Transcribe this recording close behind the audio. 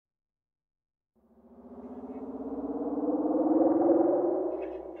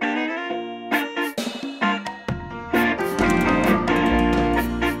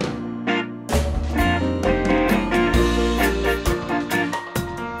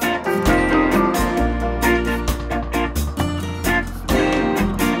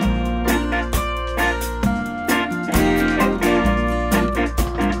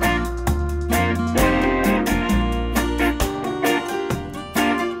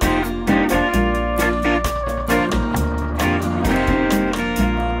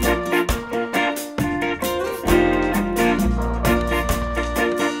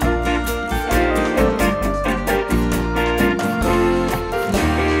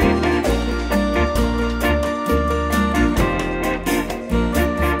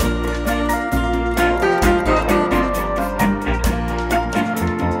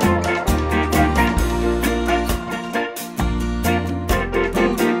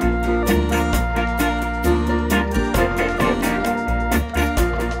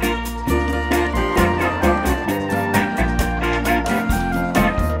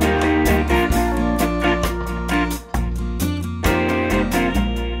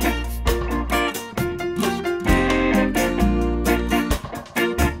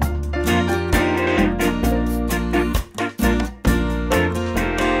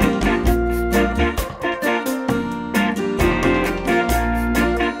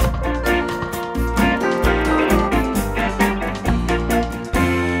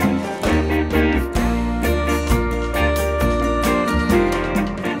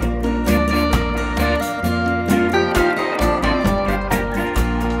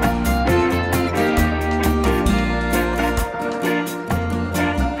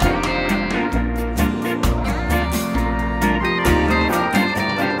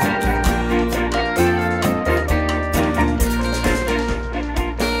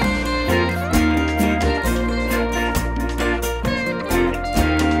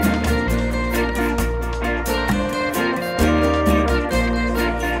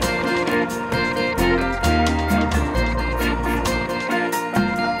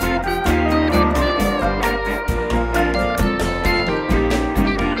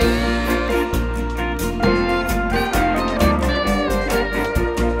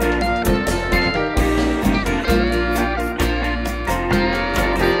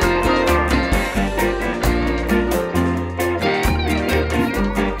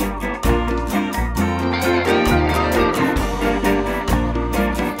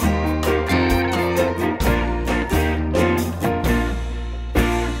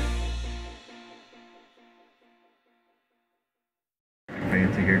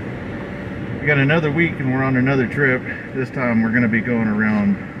see here. We got another week and we're on another trip. This time we're going to be going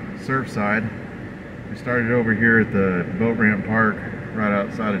around Surfside. We started over here at the boat ramp park right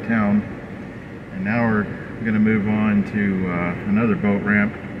outside of town, and now we're going to move on to another boat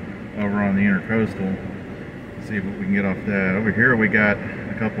ramp over on the intercoastal. See what we can get off that. Over here we got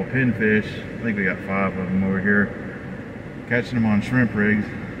a couple pinfish. I think we got 5 of them over here, catching them on shrimp rigs.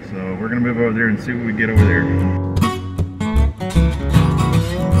 So we're gonna move over there and see what we get over there.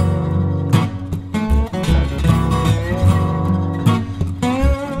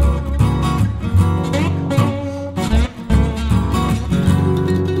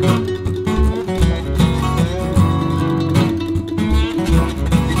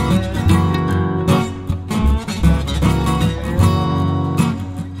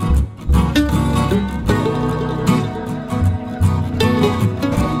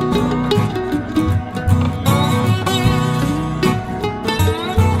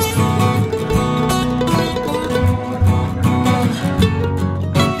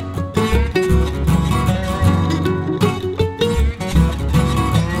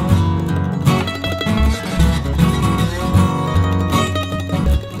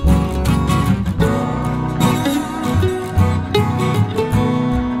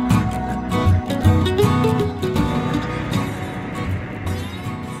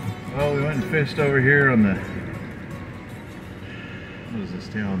 Fished over here on the, what is this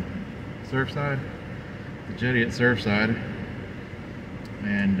town? Surfside? The jetty at Surfside.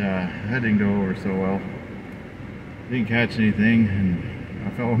 And that didn't go over so well. Didn't catch anything, and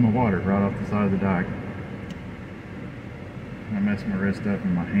I fell in the water right off the side of the dock. I messed my wrist up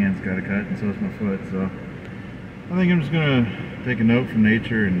and my hand's got a cut, and so's my foot. So I think I'm just gonna take a note from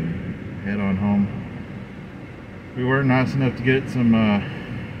nature and head on home. We weren't nice enough to get some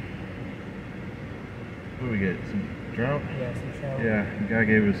what did we get? Some trout? Yeah, some trout. Yeah, the guy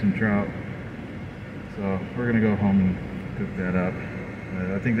gave us some trout. So we're going to go home and cook that up.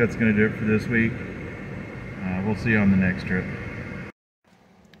 I think that's going to do it for this week. We'll see you on the next trip.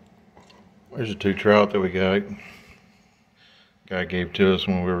 There's the 2 trout that we got. Guy gave to us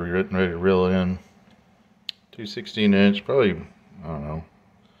when we were getting ready to reel it in. 2 16-inch, probably, I don't know,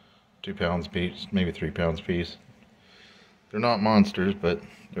 2 pounds piece, maybe 3 pounds piece. They're not monsters, but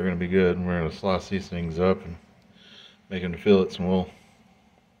they're going to be good. We're going to slice these things up and make them to fillets, and we'll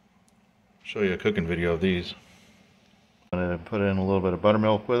show you a cooking video of these. I'm going to put in a little bit of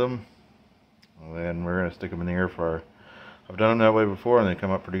buttermilk with them, and we're going to stick them in the air fryer. I've done them that way before, and they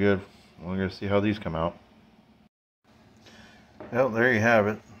come out pretty good. We're going to see how these come out. Well, there you have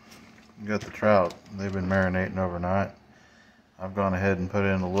it. You got the trout. They've been marinating overnight. I've gone ahead and put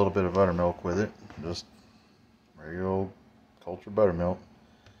in a little bit of buttermilk with it, just regular old cultured buttermilk.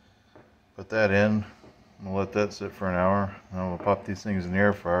 Put that in. I'm gonna let that sit for an hour. I'm gonna pop these things in the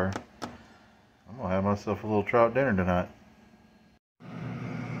air fryer. I'm gonna have myself a little trout dinner tonight.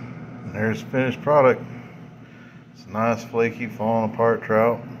 And there's the finished product. It's a nice flaky falling apart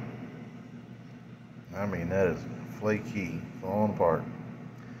trout. I mean, that is flaky falling apart.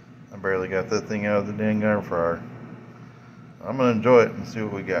 I barely got that thing out of the dang air fryer. I'm gonna enjoy it and see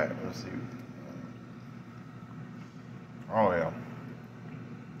what we got. Let's see. Oh yeah,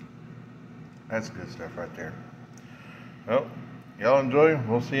 that's good stuff right there. Well, y'all enjoy.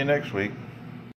 We'll see you next week.